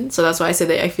condition. So that's why I say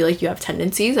that I feel like you have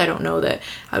tendencies. I don't know that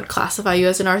I would classify you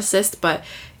as a narcissist, but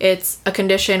it's a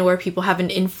condition where people have an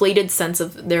inflated sense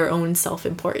of their own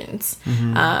self-importance.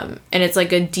 And it's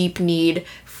like a deep need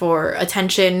for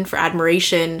attention, for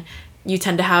admiration, you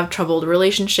tend to have troubled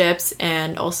relationships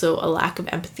and also a lack of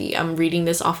empathy. I'm reading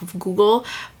this off of Google,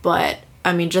 but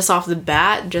I mean, just off the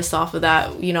bat, just off of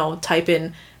that, you know, type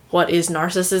in what is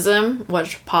narcissism,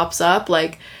 what pops up,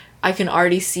 like, I can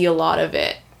already see a lot of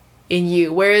it in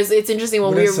you. Whereas it's interesting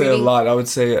when we were reading... a lot. I would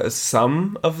say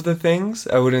some of the things.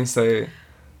 I wouldn't say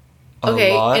a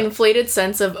lot. Inflated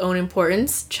sense of own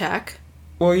importance, check.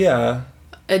 Well, yeah.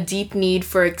 A deep need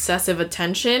for excessive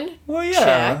attention, well,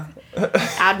 yeah. Check.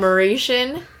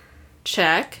 Admiration,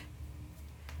 check.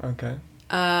 Okay.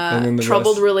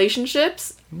 Troubled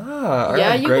relationships. Nah, I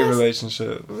got a great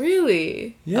relationship.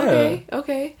 Really? Yeah.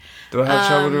 Okay. Do I have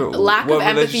trouble? Lack of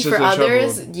empathy for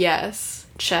others? Yes.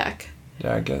 Check.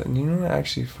 Yeah, I get it. You know what?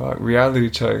 Actually, fuck. Reality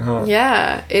check, huh?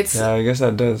 Yeah, it's... Yeah, I guess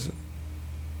that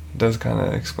does kind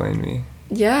of explain me.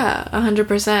 Yeah,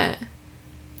 100%.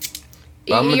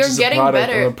 You're getting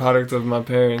better. I'm a product of my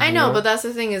parents. I know, but that's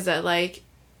the thing is that, like,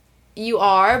 you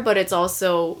are, but it's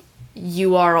also...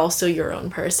 you are also your own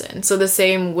person. So the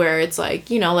same where it's like,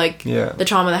 you know, like the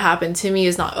trauma that happened to me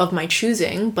is not of my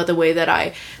choosing, but the way that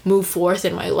I move forth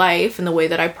in my life and the way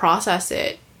that I process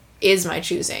it is my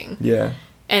choosing. Yeah.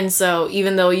 And so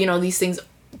even though, you know, these things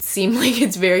seem like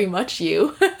it's very much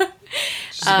you.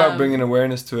 It's just about bringing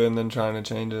awareness to it and then trying to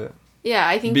change it. Yeah,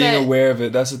 I think being aware of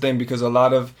it. That's the thing, because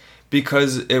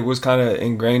because it was kind of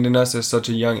ingrained in us at such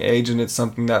a young age, and it's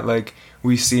something that, like,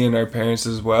 we see in our parents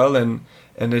as well, and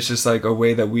it's just like a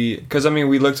way that because I mean,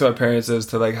 we look to our parents as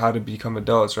to like how to become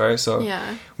adults, right? So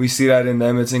we see that in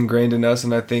them, it's ingrained in us,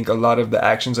 and I think a lot of the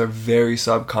actions are very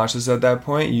subconscious at that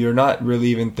point. You're not really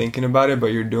even thinking about it, but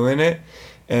you're doing it.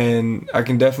 And I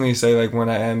can definitely say, like, when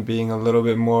I am being a little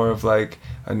bit more of like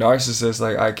a narcissist,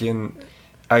 like I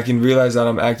can realize that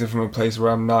I'm acting from a place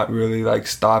where I'm not really like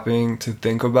stopping to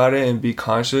think about it and be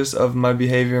conscious of my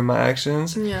behavior and my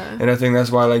actions. Yeah. And I think that's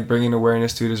why, like, bringing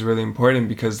awareness to it is really important,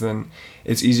 because then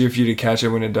it's easier for you to catch it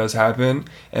when it does happen.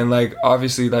 And, like,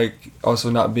 obviously, like, also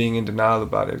not being in denial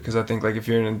about it, because I think, like, if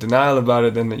you're in denial about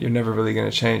it, then you're never really going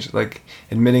to change. Like,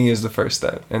 admitting is the first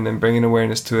step, and then bringing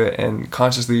awareness to it and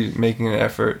consciously making an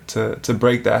effort to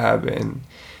break that habit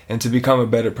and to become a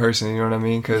better person, you know what I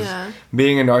mean? Because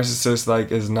being a narcissist,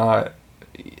 like, is not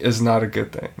a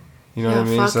good thing. You know what I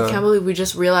mean? So, I can't believe we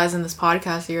just realized in this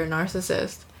podcast that you're a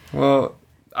narcissist. Well,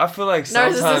 I feel like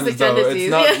sometimes, though, it's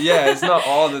not, it's not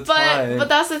all the time. But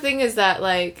that's the thing, is that,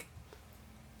 like,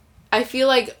 I feel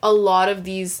like a lot of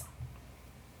these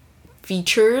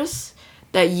features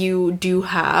that you do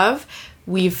have,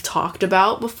 we've talked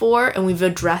about before, and we've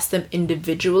addressed them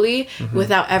individually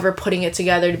without ever putting it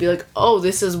together to be like, oh,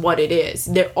 this is what it is.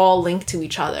 They're all linked to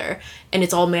each other, and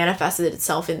it's all manifested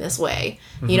itself in this way.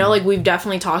 You know, like, we've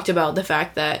definitely talked about the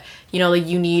fact that, you know, like,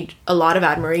 you need a lot of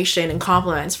admiration and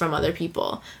compliments from other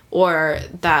people, or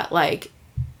that, like,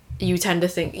 you tend to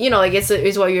think, you know, like, it's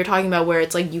what you're talking about, where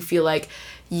it's like you feel like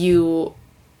you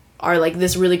are like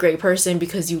this really great person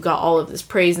because you got all of this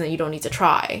praise and that you don't need to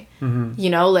try. You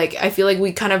know, like, I feel like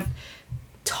we kind of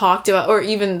talked about, or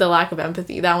even the lack of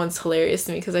empathy, that one's hilarious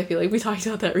to me because I feel like we talked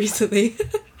about that recently.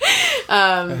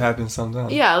 It happens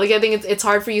sometimes. Yeah, like, I think it's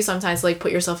hard for you sometimes to, like,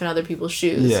 put yourself in other people's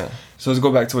shoes. Yeah. So let's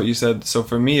go back to what you said. So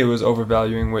for me, it was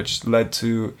overvaluing, which led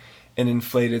to an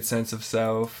inflated sense of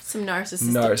self, some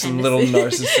narcissistic some little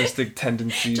narcissistic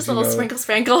tendencies, just a little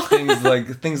sprinkle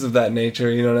things of that nature,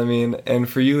 you know what I mean? And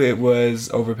for you, it was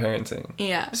overparenting.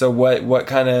 Yeah. So what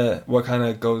kind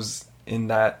of goes in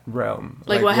that realm?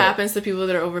 Like what happens to people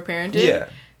that are overparented? Yeah.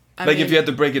 I mean, if you had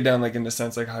to break it down, like, in the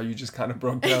sense, like, how you just kind of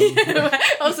broke down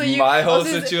my whole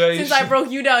situation. Since I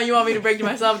broke you down, you want me to break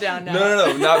myself down now?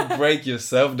 No, not break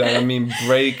yourself down. I mean,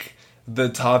 break the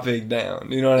topic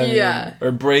down, you know what I mean? Yeah.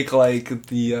 Or break, like,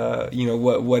 the you know,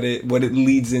 what it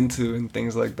leads into and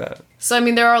things like that. So I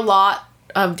mean, there are a lot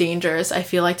of dangers, I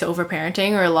feel like, to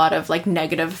overparenting, or a lot of, like,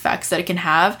 negative effects that it can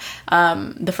have.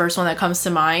 The first one that comes to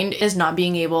mind is not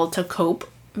being able to cope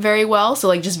very well, so,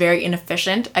 like, just very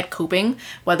inefficient at coping,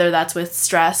 whether that's with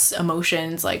stress,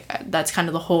 emotions, like, that's kind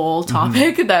of the whole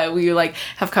topic that we, like,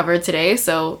 have covered today.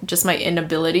 So just my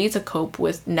inability to cope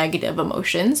with negative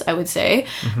emotions, I would say.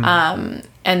 And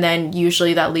then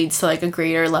usually that leads to, like, a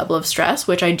greater level of stress,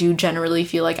 which I do generally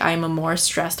feel like I'm a more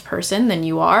stressed person than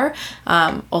you are,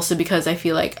 also because I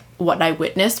feel like what I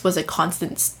witnessed was a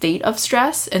constant state of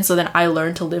stress, and so then I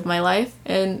learned to live my life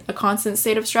in a constant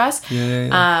state of stress.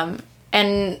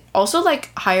 And also,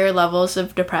 like, higher levels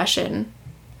of depression.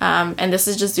 And this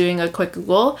is just doing a quick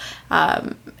Google.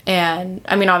 And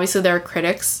I mean, obviously there are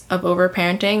critics of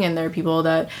overparenting, and there are people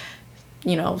that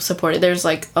you know, support it. There's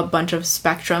like a bunch of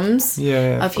spectrums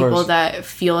of people course. that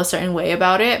feel a certain way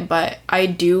about it, but I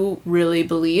do really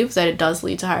believe that it does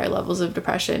lead to higher levels of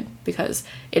depression because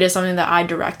it is something that I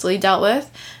directly dealt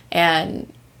with.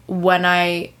 And when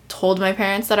I told my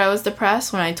parents that I was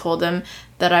depressed, when I told them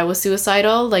that I was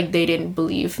suicidal, like, they didn't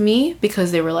believe me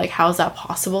because they were like, how's that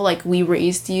possible? Like, we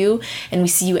raised you and we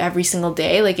see you every single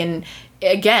day. Like, and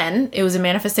again, it was a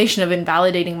manifestation of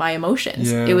invalidating my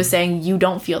emotions. Yeah. It was saying, you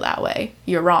don't feel that way.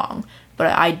 You're wrong. But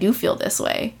I do feel this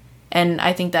way. And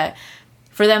I think that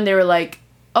for them, they were like,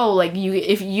 oh, like,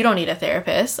 if you don't need a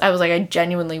therapist. I was like, I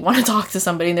genuinely want to talk to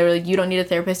somebody. And they were like, you don't need a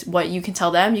therapist. What, you can tell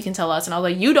them, you can tell us. And I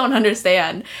was like, you don't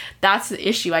understand. That's the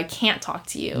issue. I can't talk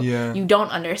to you. Yeah. You don't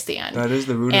understand. That is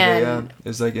the root of it, yeah.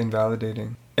 It's like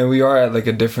invalidating. And we are at like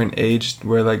a different age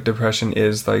where like depression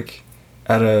is like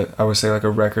at I would say like a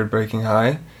record-breaking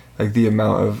high. Like the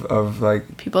amount of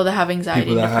like people that have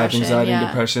anxiety, and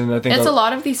depression. I think it's a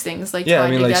lot of these things. Like, yeah, I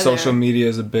mean, like together. social media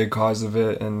is a big cause of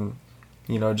it, and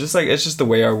you know, just like it's just the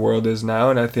way our world is now.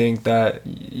 And I think that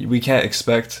we can't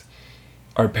expect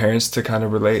our parents to kind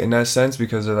of relate in that sense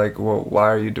because they're like, well, why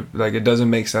are you like? It doesn't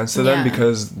make sense to them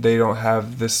because they don't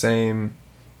have the same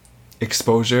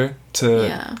exposure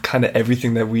to kind of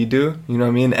everything that we do, you know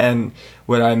what I mean? And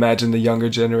what I imagine the younger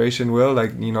generation will,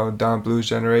 like, you know, Don Blue's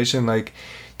generation, like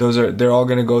they're all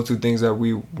going to go through things that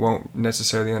we won't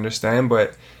necessarily understand,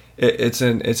 but it's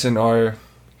in our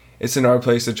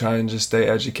place to try and just stay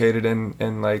educated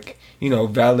and like, you know,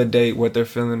 validate what they're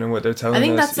feeling and what they're telling us. I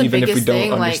think that's the even biggest if we don't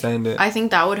thing. understand like, it. I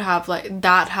think that would have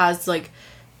that has like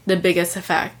the biggest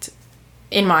effect,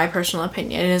 in my personal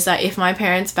opinion, is that if my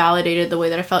parents validated the way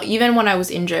that I felt, even when I was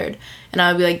injured, and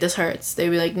I would be like, this hurts, they'd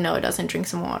be like, no, it doesn't, drink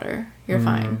some water, you're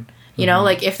fine. You know,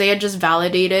 like if they had just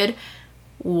validated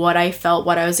what I felt,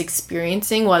 what I was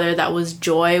experiencing, whether that was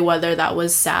joy, whether that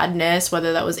was sadness,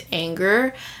 whether that was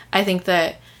anger, I think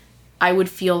that I would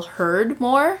feel heard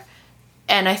more.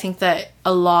 And I think that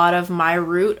a lot of my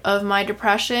root of my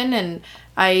depression, and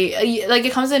I like,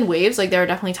 it comes in waves. Like there are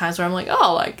definitely times where I'm like,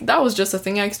 oh, like that was just a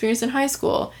thing I experienced in high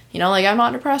school, you know, like I'm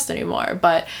not depressed anymore.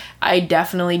 But I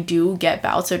definitely do get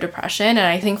bouts of depression, and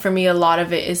I think for me a lot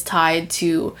of it is tied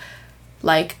to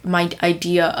like my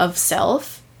idea of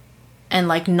self and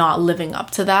like not living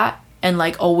up to that, and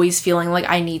like always feeling like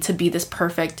I need to be this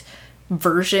perfect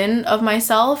version of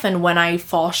myself, and when I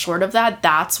fall short of that,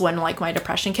 that's when like my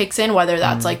depression kicks in, whether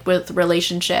that's like with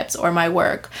relationships or my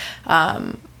work,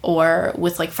 or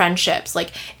with like friendships,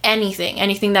 like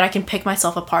anything that I can pick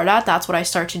myself apart at, that's what I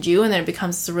start to do, and then it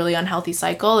becomes this really unhealthy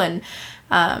cycle. And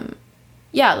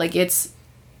like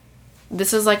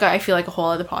this is like I feel like a whole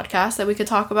other podcast that we could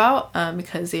talk about,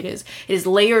 because it is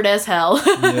layered as hell.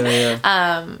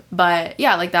 But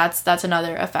yeah, like that's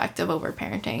another effect of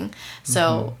overparenting.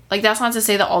 So like that's not to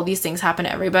say that all these things happen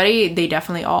to everybody. They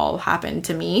definitely all happen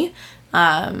to me,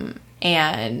 and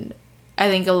I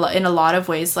think in a lot of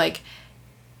ways, like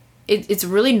it's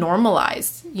really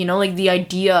normalized, you know, like the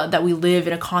idea that we live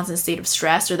in a constant state of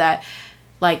stress, or that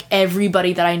like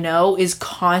everybody that I know is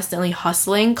constantly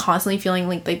hustling, constantly feeling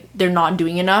like they're not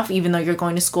doing enough, even though you're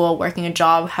going to school, working a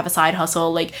job, have a side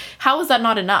hustle. Like, how is that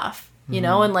not enough? You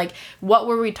know? And like, what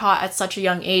were we taught at such a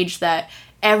young age that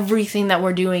everything that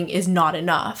we're doing is not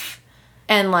enough?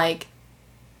 And like,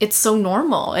 it's so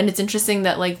normal. And it's interesting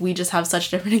that like we just have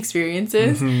such different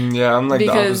experiences. Yeah, I'm like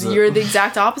because the opposite. You're the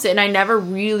exact opposite. And I never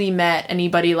really met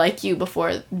anybody like you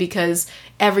before, because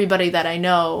everybody that I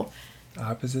know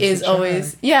is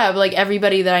always but like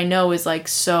everybody that I know is like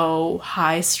so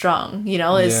high strung, you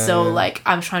know, is like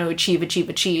I'm trying to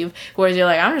achieve, whereas you're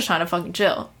like, I'm just trying to fucking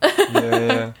chill.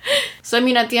 So I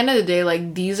mean, at the end of the day,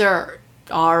 like these are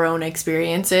our own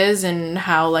experiences and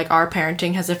how like our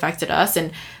parenting has affected us,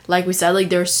 and like we said, like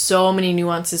there's so many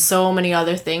nuances, so many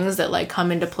other things that like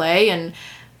come into play, and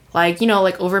like, you know,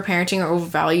 like overparenting or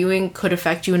overvaluing could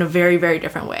affect you in a very, very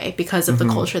different way because of the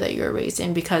culture that you were raised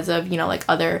in, because of, you know, like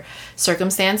other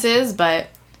circumstances. But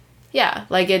yeah,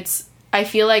 like I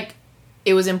feel like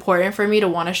it was important for me to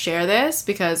want to share this,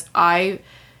 because I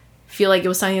feel like it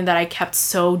was something that I kept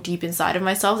so deep inside of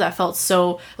myself, that felt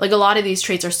so like a lot of these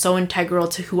traits are so integral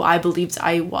to who I believed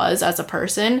I was as a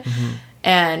person.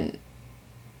 And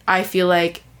I feel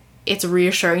like it's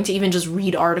reassuring to even just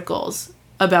read articles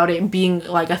about it being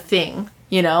like a thing,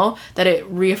 you know, that it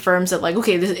reaffirms that like,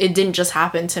 okay, it didn't just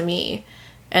happen to me,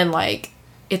 and like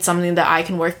it's something that I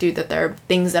can work through, that there are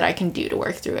things that I can do to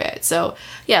work through it. So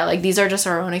yeah, like these are just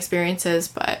our own experiences,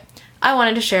 but I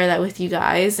wanted to share that with you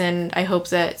guys, and I hope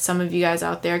that some of you guys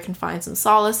out there can find some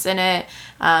solace in it.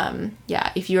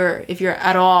 Yeah, if you're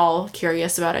at all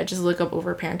curious about it, just look up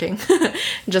overparenting.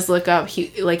 Just look up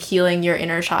healing your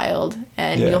inner child,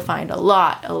 and you'll find a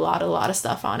lot of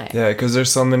stuff on it. Yeah, because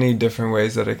there's so many different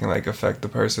ways that it can like affect the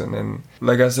person, and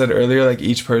like I said earlier, like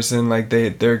each person, like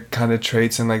their kind of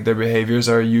traits and like their behaviors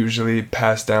are usually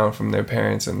passed down from their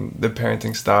parents and the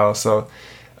parenting style. So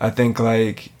I think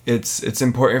like it's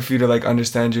important for you to like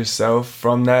understand yourself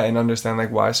from that and understand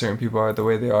like why certain people are the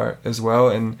way they are as well,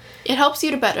 and it helps you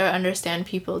to better understand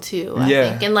people too, I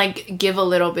think, and like give a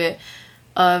little bit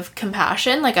of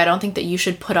compassion. Like I don't think that you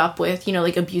should put up with, you know,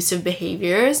 like abusive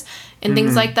behaviors and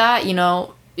things like that, you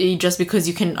know, just because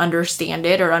you can understand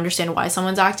it or understand why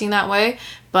someone's acting that way.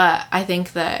 But I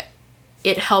think that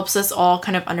it helps us all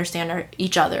kind of understand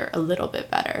each other a little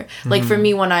bit better. Like for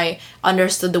me, when I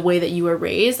understood the way that you were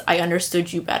raised, I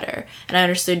understood you better. And I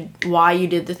understood why you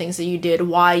did the things that you did,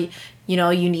 why, you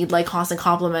know, you need like constant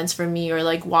compliments from me, or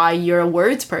like why you're a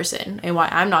words person and why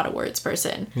I'm not a words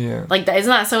person. Yeah. Like that, isn't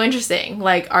that so interesting?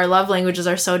 Like our love languages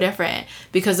are so different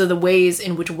because of the ways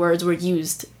in which words were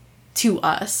used to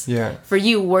us. Yeah. For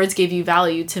you, words gave you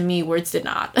value. To me, words did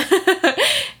not.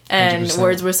 And 100%.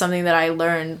 Words were something that I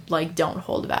learned like don't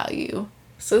hold value.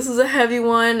 So this is a heavy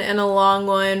one and a long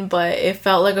one, but it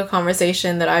felt like a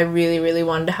conversation that I really, really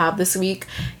wanted to have this week.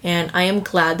 And I am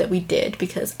glad that we did,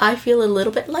 because I feel a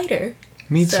little bit lighter.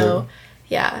 Me So, too.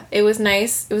 yeah, it was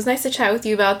nice. It was nice to chat with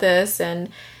you about this. And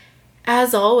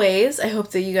as always, I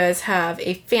hope that you guys have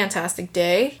a fantastic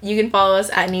day. You can follow us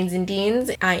at Neens and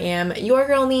Deans. I am your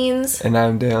girl Neens. And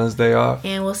I'm Dale's Day Off.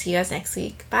 And we'll see you guys next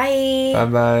week. Bye.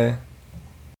 Bye-bye.